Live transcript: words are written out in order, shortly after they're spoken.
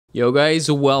Yo guys,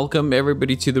 welcome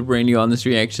everybody to the brand new honest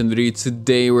reaction video.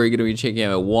 Today we're going to be checking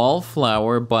out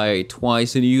Wallflower by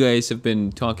Twice, and you guys have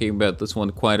been talking about this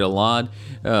one quite a lot,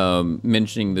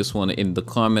 mentioning this one in the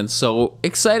comments, so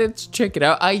excited to check it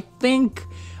out. I think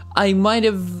I might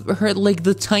have heard like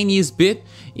the tiniest bit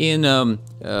in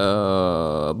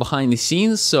behind the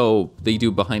scenes, so they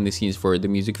do behind the scenes for the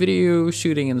music video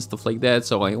shooting and stuff like that,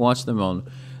 so I watched them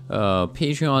on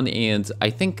Patreon, and I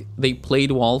think they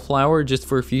played Wallflower just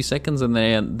for a few seconds, and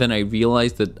then I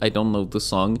realized that I don't know the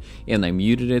song and I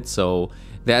muted it, so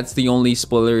that's the only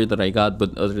spoiler that I got.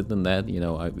 But other than that, you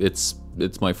know, it's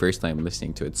my first time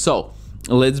listening to it, so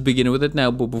let's begin with it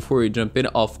now. But before we jump in,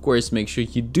 of course, make sure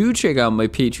you do check out my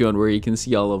Patreon, where you can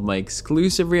see all of my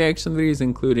exclusive reaction videos,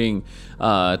 including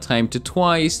Time to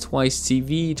Twice, Twice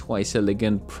TV, Twice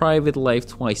Elegant Private Life,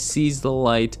 Twice Sees the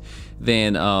Light,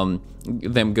 then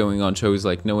them going on shows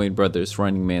like No Eight Brothers,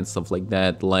 Running Man, stuff like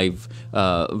that, live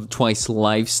Twice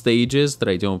live stages that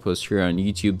I don't post here on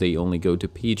YouTube, they only go to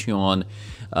Patreon,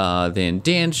 then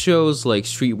dance shows like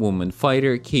Street Woman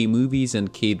Fighter, K-movies,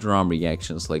 and K-drama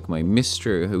reactions like my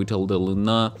Mr. Hotel de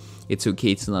Loona, It's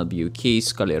Okay to Not Be Okay,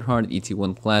 Scarlet Heart,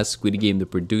 ET1 Class, Squid Game, The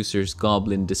Producers,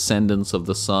 Goblin, Descendants of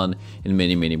the Sun, and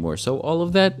many, many more. So all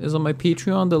of that is on my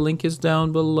Patreon. The link is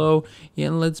down below.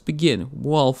 And let's begin.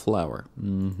 Wallflower.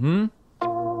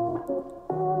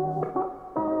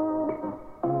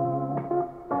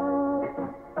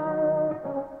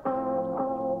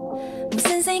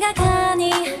 무슨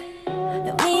생각하니?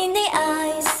 Read the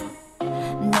eyes.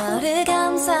 너를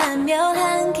감싸며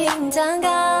한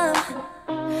긴장감.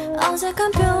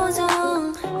 어색한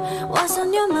표정. What's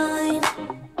on your mind?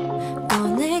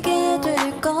 꺼내게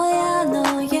될 거야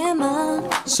너의 맘.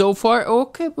 So far,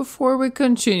 okay, before we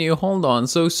continue, hold on.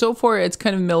 So far it's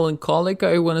kind of melancholic,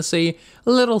 I want to say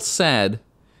a little sad,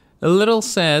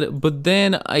 but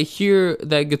then I hear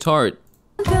that guitar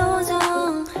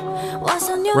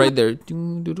right there,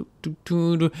 and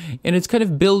it's kind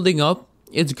of building up,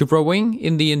 it's growing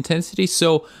in the intensity,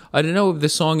 so I don't know if the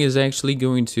song is actually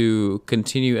going to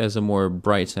continue as a more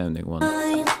bright sounding one.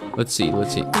 Let's see.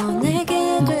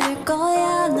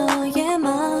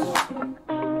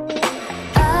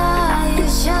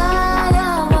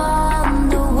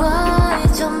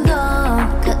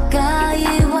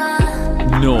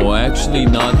 No, actually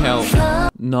not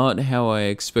how I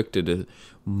expected it.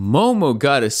 Momo,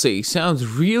 gotta say, sounds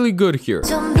really good here.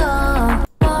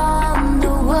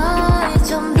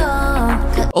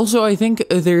 Also, I think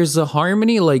there's a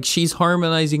harmony, like she's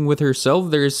harmonizing with herself.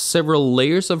 There's several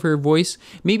layers of her voice.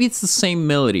 Maybe it's the same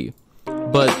melody,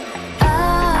 but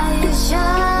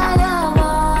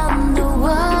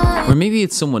or maybe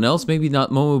it's someone else, maybe not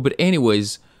Momo, but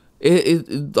anyways,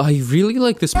 I really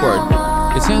like this part.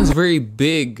 It sounds very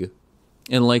big,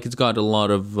 and like it's got a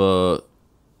lot of,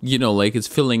 you know, like it's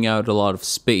filling out a lot of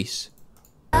space.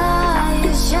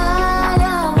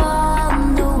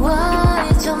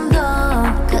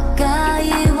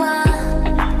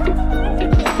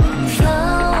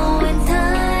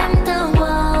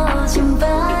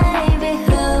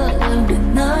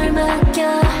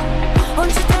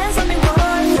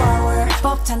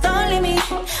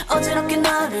 어지럽게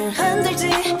너를 흔들지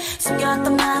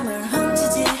숨겼던 맘을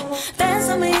훔치지 Dance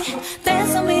on me,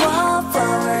 dance on me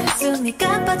Wallflower 숨이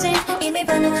가빠진 이미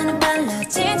반응하는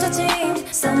빨라진 조짐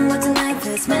Somewhere tonight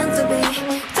feels meant to be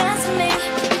Dance on me,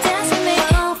 dance on me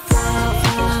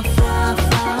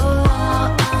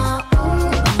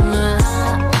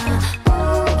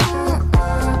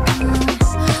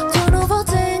Don't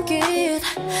overthink it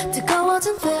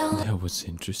뜨거워진 feel That was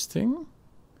interesting.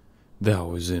 That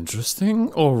was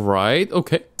interesting. All right.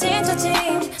 Okay.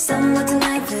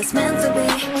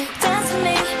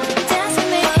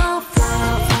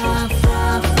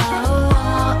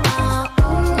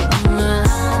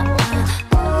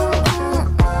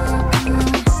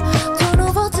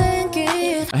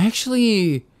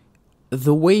 Actually,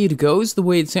 the way it goes, the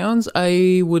way it sounds,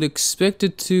 I would expect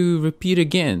it to repeat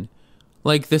again.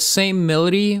 Like the same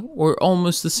melody, or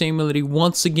almost the same melody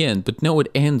once again, but no, it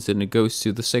ends and it goes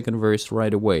to the second verse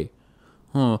right away.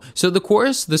 So the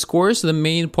chorus, the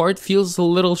main part, feels a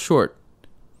little short.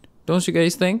 Don't you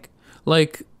guys think?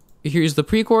 Like, here's the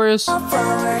pre-chorus.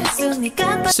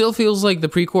 Still feels like the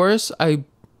pre-chorus. It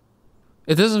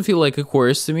doesn't feel like a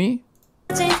chorus to me.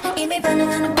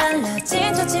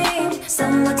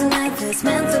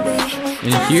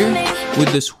 And here,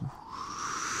 with this,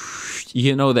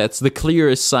 you know, that's the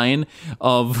clearest sign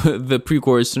of the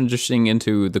pre-chorus transitioning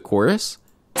into the chorus.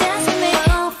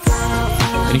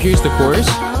 And here's the chorus.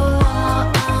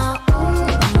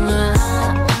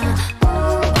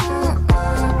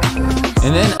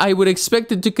 And then I would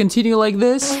expect it to continue like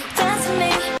this.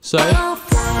 So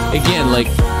again, like,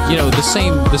 you know, the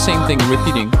same thing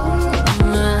repeating.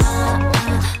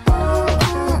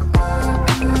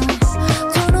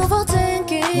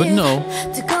 But no.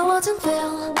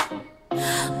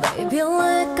 Baby,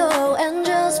 let go and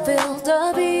just feel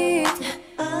the beat.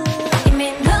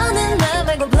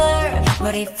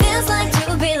 But it feels like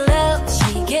to be loved.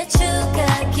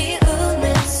 시계추가기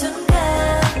웃는 순간.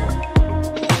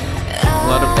 A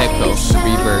lot of echo,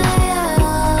 reverb.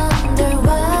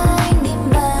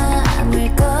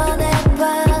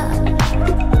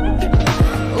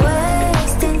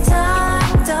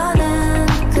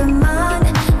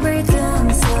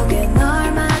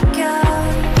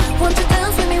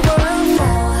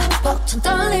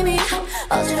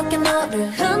 어지럽게 너를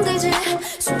흔들지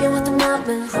숨겨왔던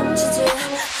맘을 훔치지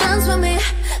Dance with me,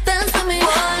 dance with me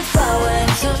Wallflower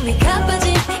숨이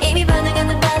가빠진 이미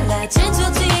반응하는 빨라진 두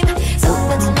팀 So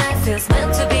that tonight feels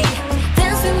meant to be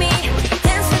Dance with me,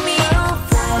 dance with me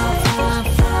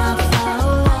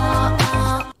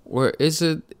Where is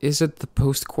it? Is it the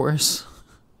post-chorus?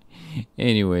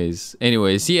 anyways,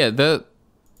 yeah, the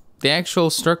actual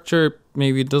structure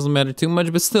maybe it doesn't matter too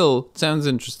much, but still sounds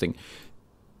interesting.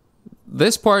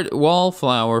 This part,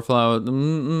 wallflower, flower,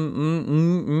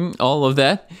 all of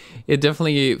that, it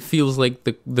definitely feels like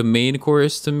the main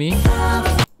chorus to me,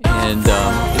 and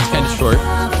it's kind of short.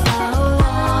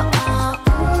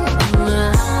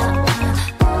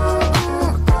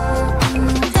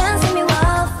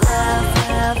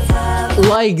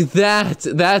 Like that.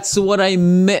 That's what I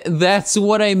meant. That's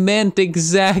what I meant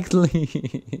exactly.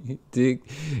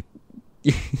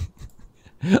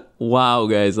 Wow,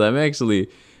 guys,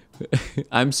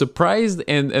 I'm surprised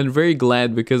and very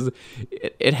glad because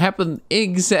it happened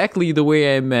exactly the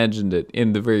way I imagined it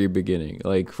in the very beginning.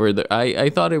 Like for the I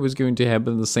thought it was going to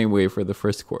happen the same way for the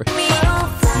first chorus.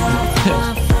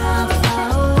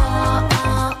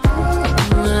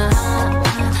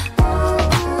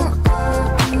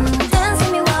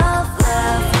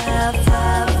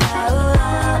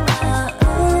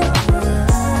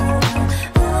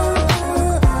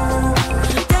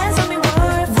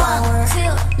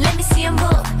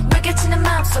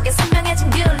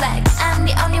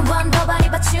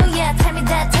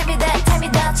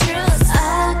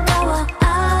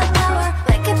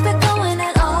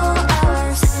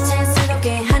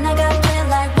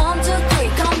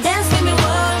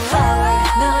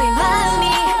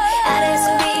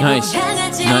 Nice,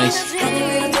 nice.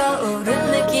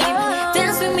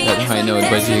 That high note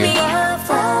by you.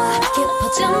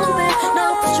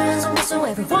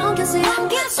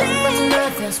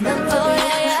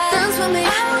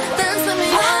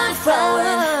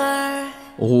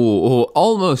 Oh,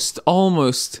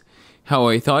 almost how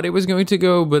I thought it was going to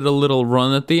go, but a little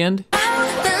run at the end.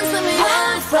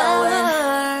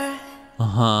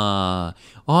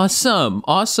 Awesome.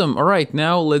 All right,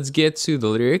 now let's get to the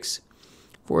lyrics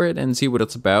for it and see what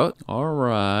it's about. All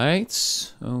right.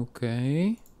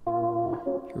 Okay.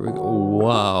 Here we go.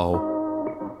 Wow.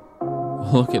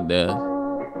 Look at that.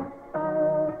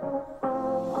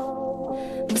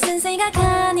 무슨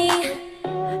생각하니?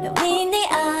 여기 네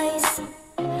eyes.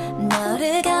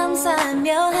 너를 감싼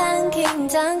묘한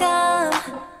긴장감.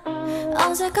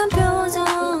 어색한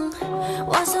표정.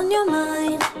 What's on your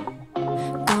mind?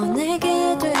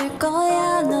 꺼내게 될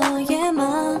거야 너의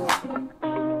맘.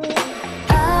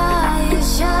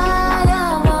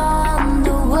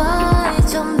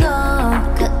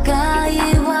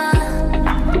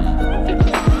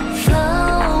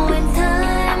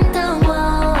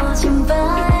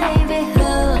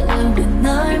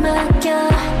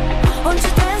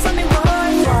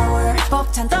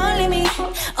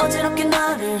 어지럽게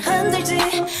너를 흔들지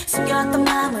숨겨왔던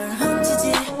맘을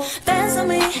훔치지 Dance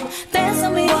on me, dance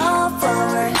on me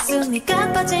Wallflower 숨이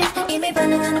가빠진 이미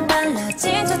반응하는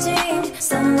빨라진 조짐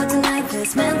Somewhere tonight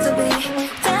feels meant to be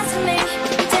Dance on me,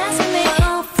 dance on me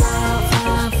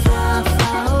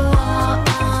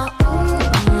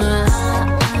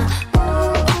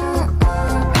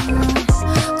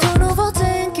Don't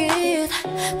overthink it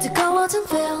뜨거워진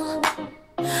feel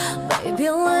Baby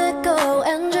let go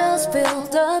and just feel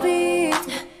the beat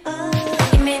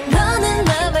이미 너는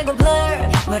love and go blur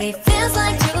But it feels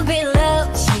like to be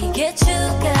loved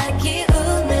시계추가기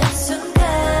웃는 순간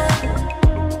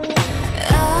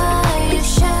Are you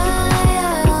shy?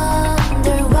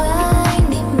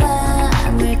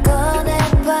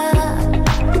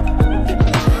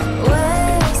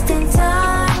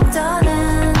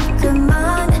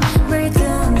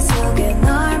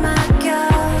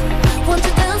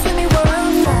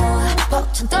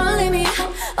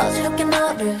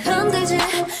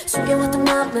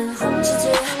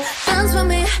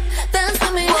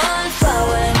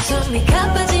 숨이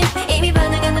가빠진 이미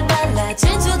반응하는 빨라진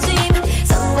조짐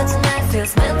Something about tonight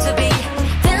feels meant to be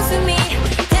Dance with me,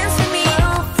 dance with me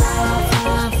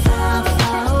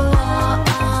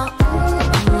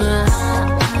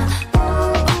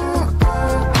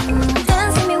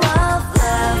Dance with me,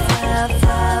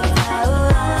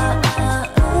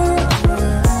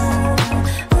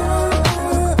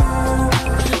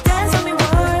 Dance with me,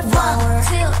 One,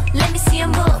 two, let me see you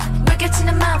move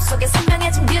물결치는 마음속에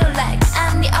선명해진 view like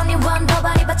I'm the only one,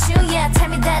 nobody but you Yeah, tell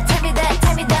me that, tell me that,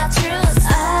 tell me the truth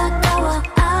아까워,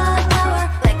 아까워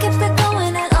Like keep it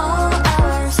going at all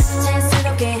hours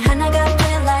자연스럽게 하나가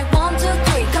돼 like 1, 2,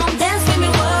 3 Come dance with me,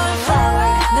 wallflower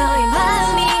너의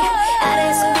마음이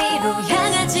아래에서 위로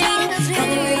향하지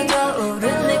하늘 위로 떠오른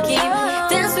느낌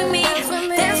Dance with me,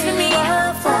 dance with me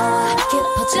wallflower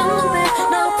깊어진 눈빛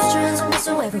Now put your hands on me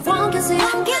so everyone can see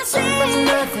Something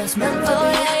that feels meant to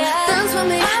be Dance with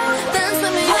me, dance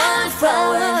with me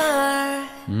wallflower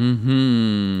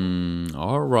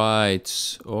All right.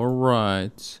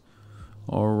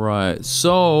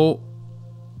 So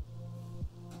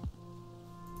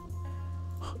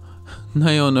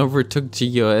Nayeon overtook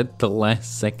Jihyo at the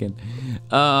last second.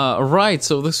 Right.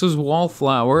 So this was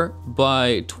Wallflower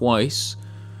by Twice.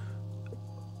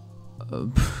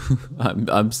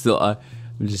 I'm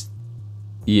just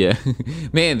yeah.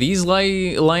 Man, these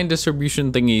line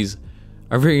distribution thingies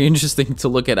are very interesting to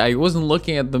look at. I wasn't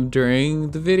looking at them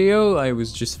during the video. I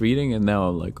was just reading and now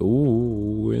I'm like,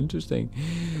 ooh, interesting.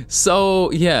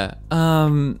 So yeah,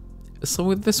 so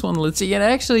with this one, let's see. It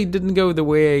actually didn't go the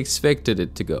way I expected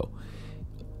it to go.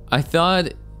 I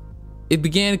thought it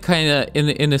began kind of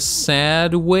in a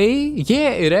sad way.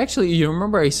 Yeah, it actually, you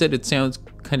remember I said it sounds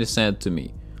kind of sad to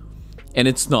me. And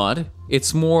it's not.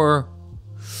 It's more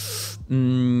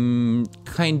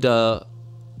kind of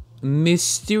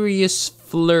mysterious,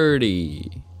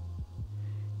 flirty,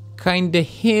 kind of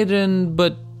hidden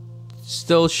but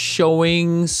still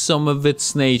showing some of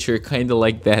its nature, kind of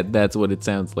like that. That's what it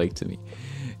sounds like to me.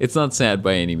 It's not sad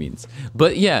by any means,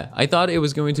 but yeah, I thought it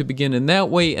was going to begin in that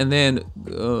way and then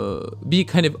be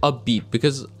kind of upbeat,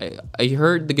 because I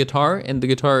heard the guitar and the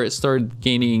guitar started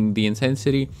gaining the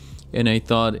intensity, and I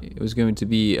thought it was going to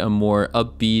be a more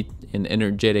upbeat and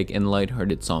energetic and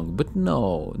lighthearted song. But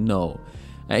no,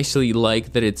 I actually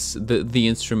like that it's the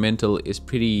instrumental is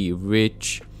pretty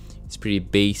rich, it's pretty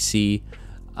bassy.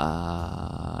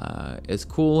 It's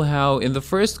cool how in the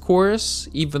first chorus,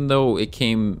 even though it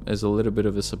came as a little bit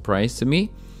of a surprise to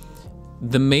me,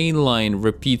 the main line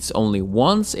repeats only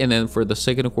once, and then for the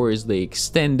second chorus they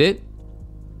extend it.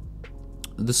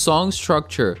 The song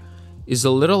structure is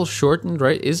a little shortened,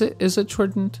 right? Is it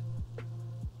shortened?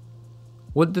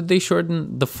 What did they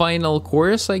shorten? The final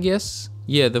chorus, I guess?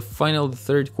 Yeah, the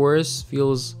third chorus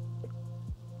feels...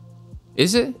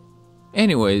 Is it?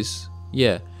 Anyways,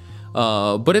 yeah.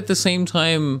 But at the same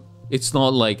time, it's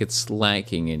not like it's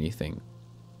lacking anything.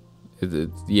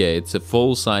 Yeah, it's a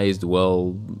full-sized,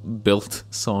 well-built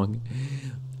song.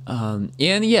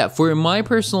 And yeah, for my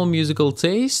personal musical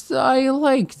taste, I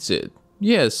liked it.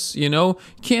 Yes, you know,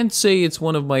 can't say it's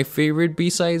one of my favorite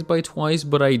B-sides by Twice,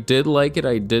 but I did like it,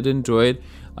 I did enjoy it.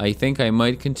 I think I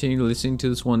might continue listening to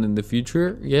this one in the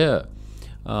future, yeah.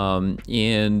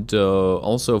 And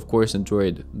also, of course,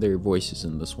 enjoyed their voices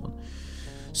in this one.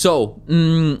 So,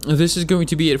 this is going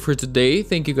to be it for today.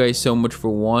 Thank you guys so much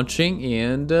for watching,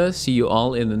 and see you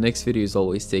all in the next video. As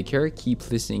always, take care,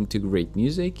 keep listening to great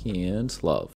music, and love.